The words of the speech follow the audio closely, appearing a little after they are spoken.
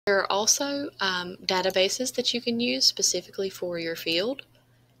There are also databases that you can use specifically for your field.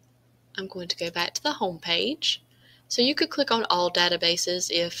 I'm going to go back to the home page. So you could click on all databases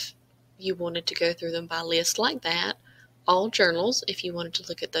if you wanted to go through them by list like that, all journals if you wanted to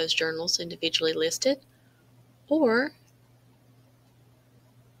look at those journals individually listed, or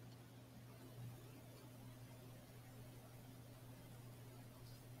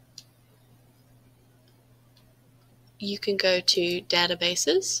you can go to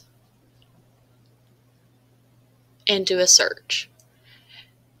databases and do a search.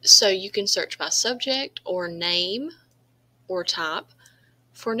 So you can search by subject or name or type.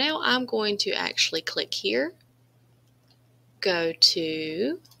 For now, I'm going to actually click here, go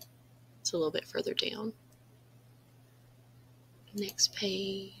to, it's a little bit further down, next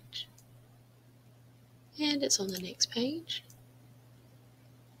page, and it's on the next page.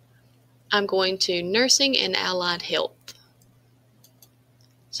 I'm going to Nursing and Allied Health.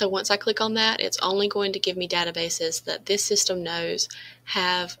 So once I click on that, it's only going to give me databases that this system knows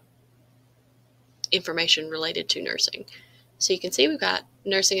have information related to nursing. So you can see we've got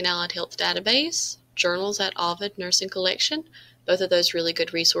Nursing and Allied Health Database, Journals at Ovid Nursing Collection, both of those really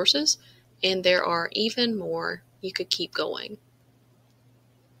good resources, and there are even more. You could keep going.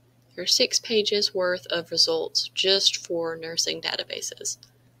 There are 6 pages worth of results just for nursing databases.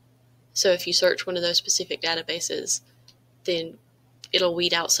 So if you search one of those specific databases, then it'll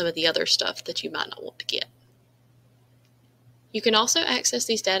weed out some of the other stuff that you might not want to get. You can also access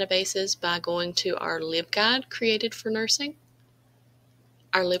these databases by going to our LibGuide created for nursing.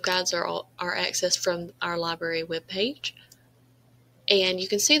 Our LibGuides are accessed from our library webpage. And you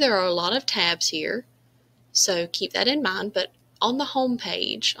can see there are a lot of tabs here, so keep that in mind. But on the home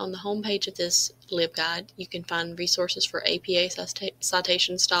page of this LibGuide, you can find resources for APA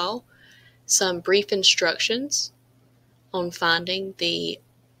citation style, some brief instructions on finding the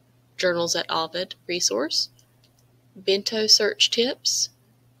Journals at Ovid resource, bento search tips,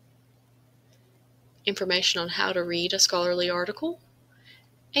 information on how to read a scholarly article,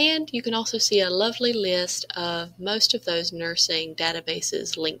 and you can also see a lovely list of most of those nursing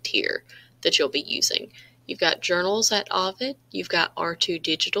databases linked here that you'll be using. You've got Journals at Ovid, you've got R2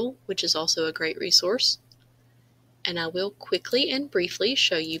 Digital, which is also a great resource, and I will quickly and briefly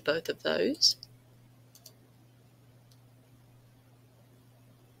show you both of those.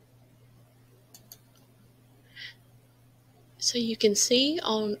 So you can see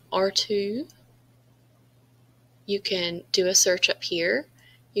on R2, you can do a search up here.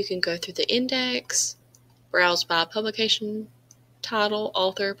 You can go through the index, browse by publication title,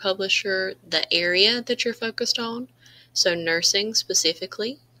 author, publisher, the area that you're focused on, so nursing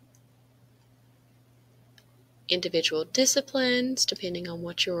specifically, individual disciplines, depending on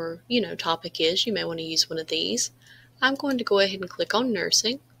what your topic is. You may want to use one of these. I'm going to go ahead and click on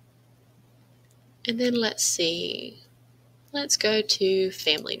nursing, and then let's see. Let's go to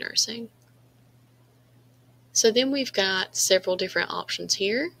family nursing. So then we've got several different options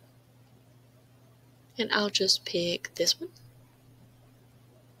here, and I'll just pick this one.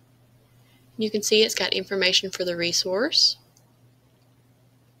 You can see it's got information for the resource,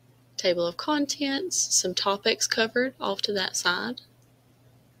 table of contents, some topics covered off to that side.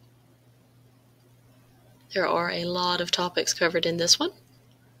 There are a lot of topics covered in this one,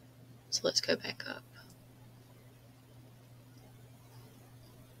 so let's go back up.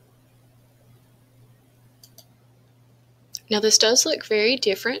 Now this does look very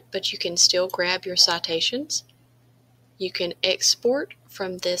different, but you can still grab your citations. You can export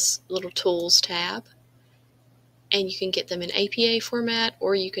from this little Tools tab, and you can get them in APA format,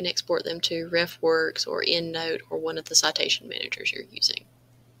 or you can export them to RefWorks or EndNote or one of the citation managers you're using.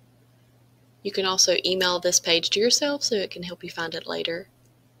 You can also email this page to yourself so it can help you find it later.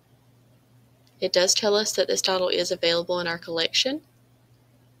 It does tell us that this title is available in our collection.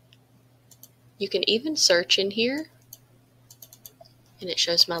 You can even search in here, and it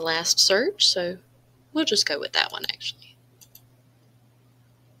shows my last search, so we'll just go with that one actually.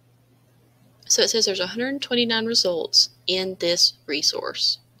 So it says there's 129 results in this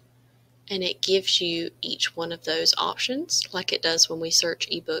resource, and it gives you each one of those options like it does when we search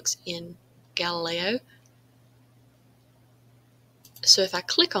ebooks in Galileo. So if I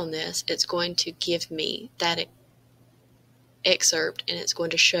click on this, it's going to give me that excerpt, and it's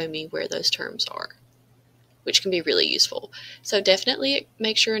going to show me where those terms are, which can be really useful. So definitely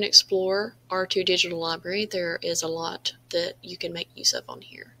make sure and explore R2 Digital Library. There is a lot that you can make use of on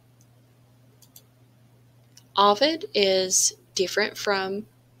here. Ovid is different from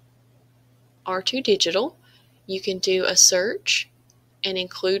R2 Digital. You can do a search and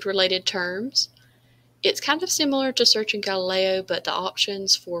include related terms. It's kind of similar to searching Galileo, but the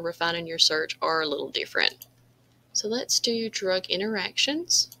options for refining your search are a little different. So let's do drug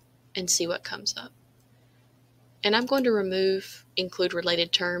interactions and see what comes up. And I'm going to include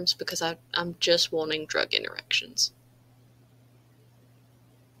related terms because I'm just wanting drug interactions.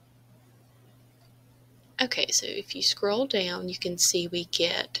 Okay, so if you scroll down, you can see we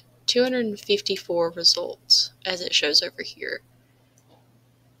get 254 results as it shows over here.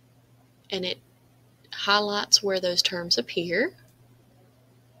 And it highlights where those terms appear.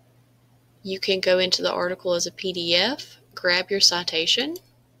 You can go into the article as a PDF, grab your citation.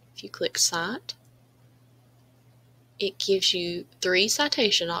 If you click Cite, it gives you 3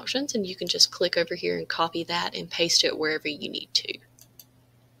 citation options, and you can just click over here and copy that and paste it wherever you need to.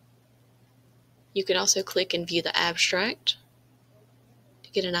 You can also click and view the abstract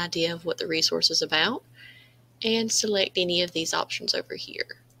to get an idea of what the resource is about, and select any of these options over here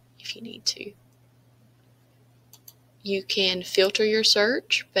if you need to. You can filter your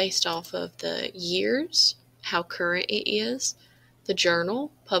search based off of the years, how current it is, the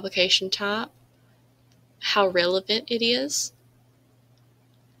journal, publication type, how relevant it is.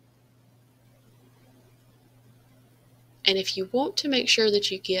 And if you want to make sure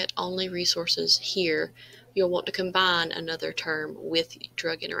that you get only resources here, you'll want to combine another term with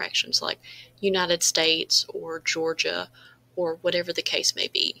drug interactions like United States or Georgia or whatever the case may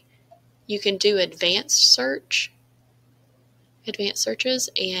be. You can do advanced searches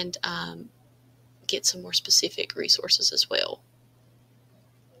and get some more specific resources as well.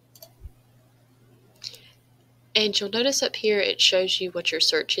 And you'll notice up here it shows you what your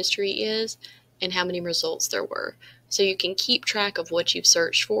search history is and how many results there were. So you can keep track of what you've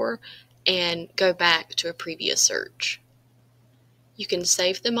searched for and go back to a previous search. You can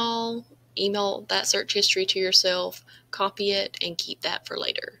save them all, email that search history to yourself, copy it, and keep that for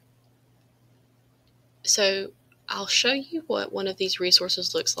later. So I'll show you what one of these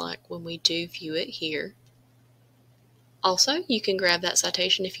resources looks like when we do view it here. Also, you can grab that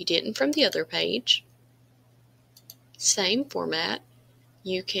citation if you didn't from the other page. Same format.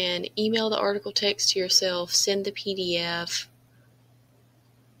 You can email the article text to yourself, send the PDF,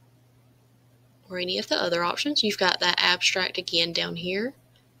 or any of the other options. You've got that abstract again down here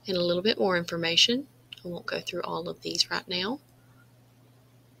and a little bit more information. I won't go through all of these right now.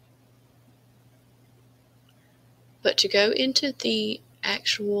 But to go into the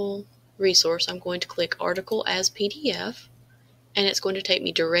actual resource, I'm going to click Article as PDF, and it's going to take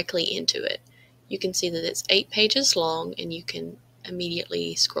me directly into it. You can see that it's 8 pages long, and you can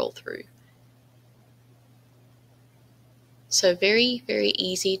immediately scroll through. So very, very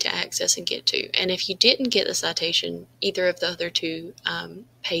easy to access and get to. And if you didn't get the citation, either of the other 2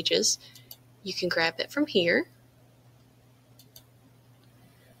 pages, you can grab it from here.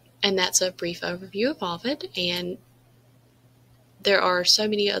 And that's a brief overview of Ovid. And there are so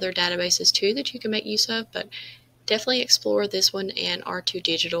many other databases too that you can make use of, but definitely explore this one and R2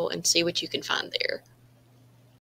 Digital and see what you can find there.